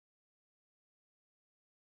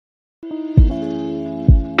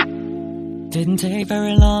Didn't take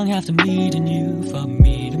very long after meeting you for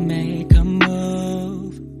me to make a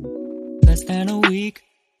move. Less than a week.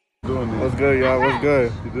 What's good, y'all? What's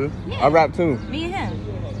good? You do? Yeah. I rap too. Me and him.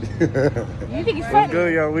 You think he's funny? What's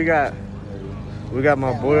good, y'all? We got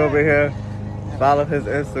my boy over here. Follow his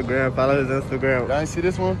Instagram. Y'all ain't see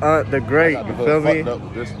this one? Undagreat. You feel me?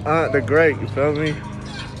 Undagreat. You feel me?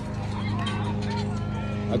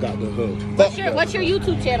 I got the hood. What's your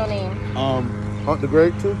YouTube channel name?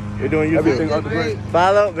 Undagreat too. We're doing YouTube. Everything Undagreat.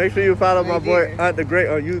 Follow. Make sure you follow my boy Undagreat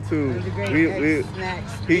on YouTube.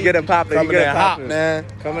 He getting popping. Coming in hot, man.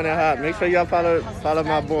 Coming in hot. Make sure y'all follow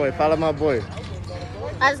my boy. Follow my boy.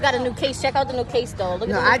 I just got a new case. Check out the new case though. Look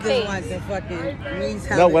at the new case. Want the fucking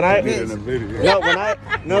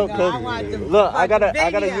look, I got a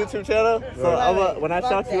YouTube channel. So when I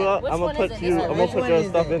shout you up, I'm gonna put your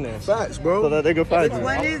stuff in there. Facts, bro. So that they can find you. Which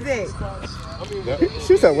one is it?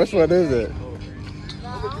 She said, which one is it?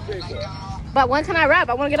 But when can I rap?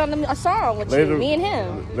 I want to get on a song with you, me and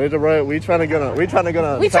him. Later, right? We trying to get on. We trying to get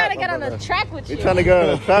on a track with you. We trying to get on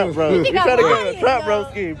a track, bro. We trying to get on a track,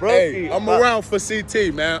 broski. Hey, I'm around for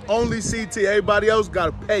CT, man. Only CT. Everybody else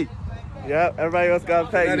gotta pay. Yep, everybody else gotta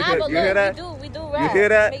pay. You hear that? We do rap. You hear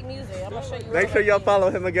that? We make music. I'm gonna show you. Make sure y'all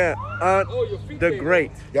follow him again.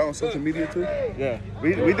 Undagreat. Y'all on social media too? Yeah.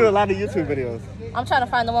 We do a lot of YouTube videos. I'm trying to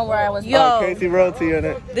find the one where I was. Casey Royalty in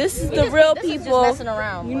it. This is the real people. Just messing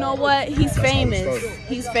around. You know what? He's famous.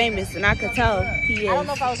 He's famous, and I could tell he is. I don't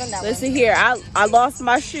know if I was in that Listen here, I lost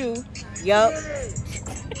my shoe. Yup.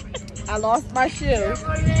 I lost my shoe.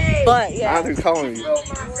 But yeah. I was calling you.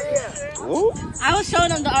 Woo? I was showing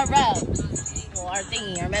them our rap. Well, our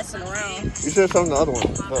thingy, our messing around. You should have shown the other one.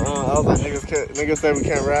 I was like, niggas say we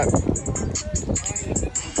can't rap.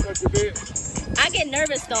 I get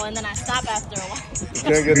nervous though, and then I stop after a while. You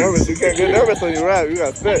can't get nervous. You can't get nervous when you rap. You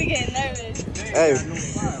gotta spit. I be getting nervous. Hey.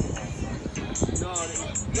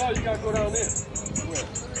 No, you gotta go down there.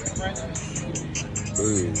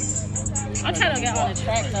 I'm trying to get on the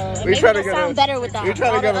track though. We trying to get sound better with the. We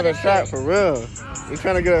trying to get on the track for real. We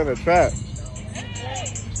trying to get on the track.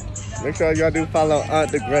 Make sure y'all do follow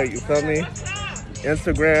Undagreat. You feel me?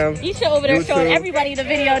 Instagram. Isha over there showing everybody the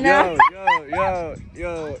video now.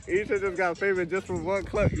 Yo. Isha just got famous just from one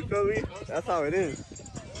clip. You feel me? That's how it is.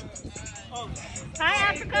 Hi,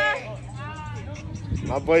 Africa.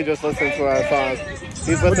 My boy just listened to our song.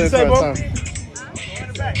 He's listening to our song.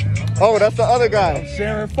 Oh, that's the other guy.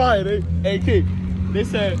 Sharing fire. Hey, Kid. They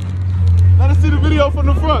said, let us see the video from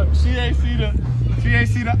the front. She ain't see the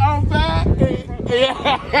I'm back. I'm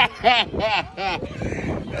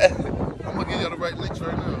gonna give y'all the right links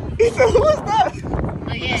right now. He said, who is that?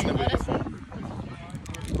 Oh yeah, who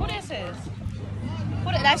this is?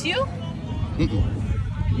 That's you?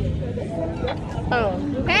 Oh,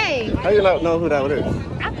 hey. How you not know who that is?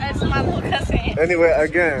 That's my little cousin. Anyway,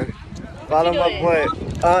 again, follow my boy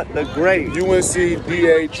Undagreat.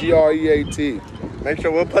 UNCDAGREAT. Make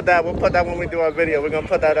sure we'll put that when we do our video. We're gonna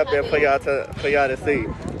put that up there for y'all to see.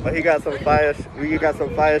 But he got some fire. We got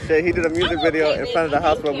some fire shit. He did a music video in front of the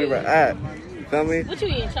house where we were at. You feel me? What you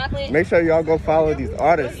eating? Chocolate? Make sure y'all go follow these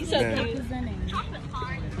artists. You so man. cute.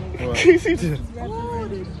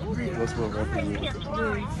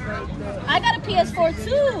 I got a PS4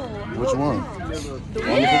 too. Which one?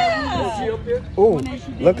 Yeah. Ooh,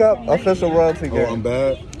 look up Official Royalty Gang. Oh, I'm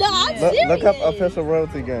bad. No, I'm serious. Look up Official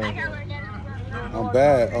Royalty Gang. I'm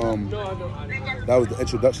bad. That was the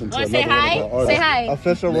introduction to another one of our artists. Say hi.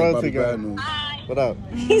 Official Royalty Gang. What up?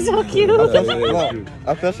 He's so cute.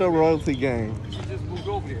 Official Royalty Gang.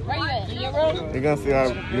 Where you at? In your room? You're gonna see our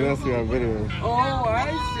videos. Oh, I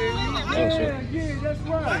see. Yeah, that's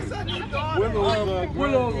right.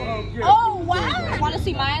 Oh wow! Want to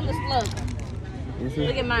see mine? Let's look.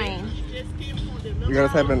 Look at mine. You gotta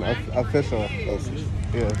type in official.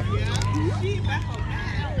 Yeah.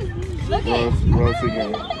 Look at Royalty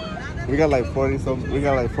Gang. We got like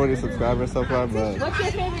 40 subscribers so far, but what's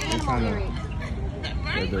your favorite animal?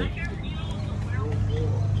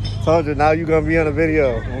 Told you, now you gonna be on a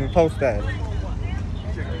video when we post that.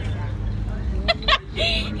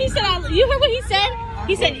 He said, you heard what he said?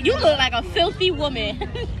 He said, you look like a filthy woman.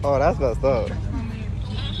 Oh, that's messed up.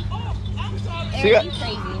 Aaron, you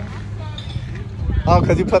crazy. Oh,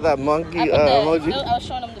 because you put that monkey emoji? I was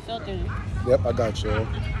showing him the filter. Yep, I got you.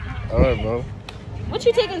 Alright, bro. What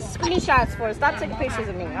you taking screenshots for? Stop taking pictures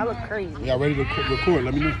of me. I look crazy. Y'all ready to record?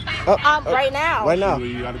 Let me know. Right now. Right now.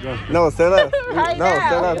 You gotta go. No, say that. Right no, now.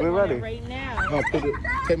 say that. We're ready. Right now. No,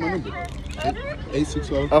 take my number.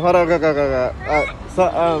 860. Oh, hold on, go.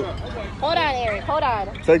 Hold on, Eric. Hold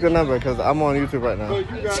on. Take the number, because I'm on YouTube right now.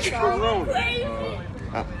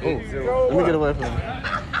 Let me get away from him.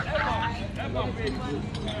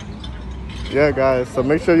 Yeah, guys. So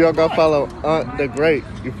make sure y'all go follow Undagreat.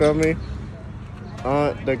 You feel me?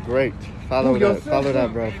 Undagreat. Follow that. Follow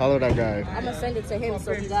that, bro. Follow that guy. I'm gonna send it to him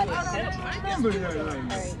so he got it.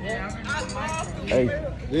 Hey.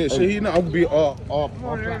 Yeah, shit, he know. I'll be all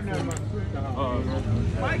platform. Yeah,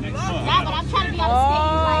 but I'm trying to be on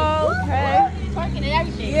the stage, like, twerking and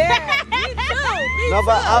everything. Yeah, me too. No,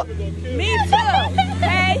 but Me too.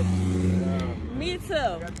 Hey. Me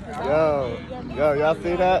too. yo, y'all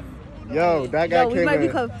see that? Yo, that guy we came might in.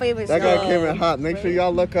 become famous. That guy came in hot. Make sure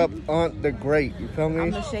y'all look up Undagreat. You feel me? I'm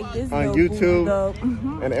gonna shake this On little YouTube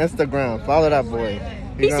booty and Instagram. Follow that boy.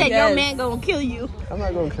 He said Yes. your man gonna kill you. I'm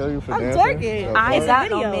not gonna kill you for I'm dancing. twerking. So, I ain't twerk. got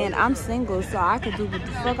no man. I'm single, so I can do what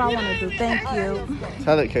the fuck I want to do. Thank you.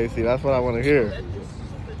 Tell it, Casey. That's what I want to hear.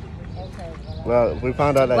 Well, we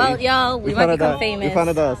found out that. Well, y'all, we might become famous. We found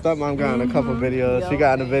out that stepmom got in a couple videos. She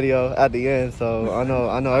got in the video at the end, so I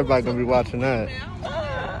know everybody gonna be watching that.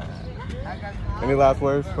 Any last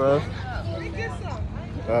words for us?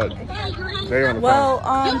 They're on the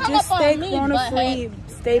phone. Just stay corona free,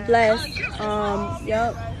 stay blessed.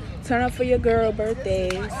 Yup. Turn up for your girl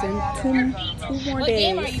birthdays in two more What days.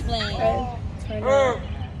 game are you playing? Okay?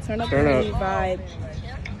 Turn up Turn and up. really vibe.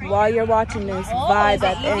 While you're watching this, vibe is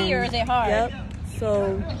at it the easy or end. is it hard? Yep.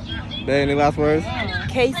 So, Any last words?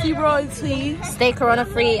 Casey Royalty. Stay corona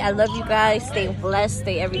free. I love you guys. Stay blessed.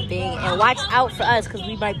 Stay everything. And watch out for us because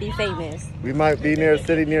we might be famous. We might be near a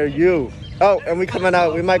city near you. Oh, and we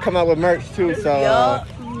might come out with merch too, so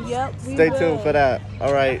Yep. stay tuned for that.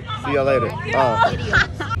 All right, see y'all later.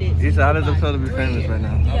 Isha, how does it feel to be famous right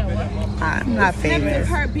now? I'm not famous.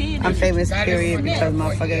 I'm famous, period, because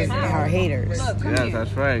motherfuckers are haters. Yes,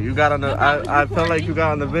 that's right. You got on the. I felt like you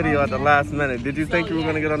got on the video at the last minute. Did you think you were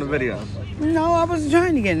gonna get on the video? No, I wasn't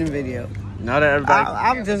trying to get in the video. Now that everybody,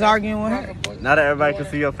 I was just arguing with her. now that everybody can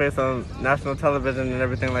see your face on national television and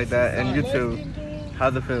everything like that, and YouTube,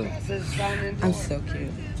 how's it feel? I'm so cute.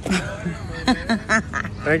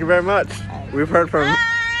 Thank you very much. We've heard from.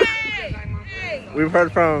 We've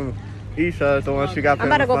heard from Isha, the one she got famous. I'm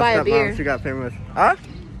about to go My buy a stepmom, beer. She got famous. Huh?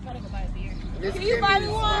 Can you buy me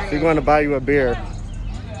one? She's going to buy you a beer.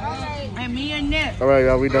 And me and Nick. All right,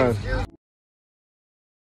 y'all, we done.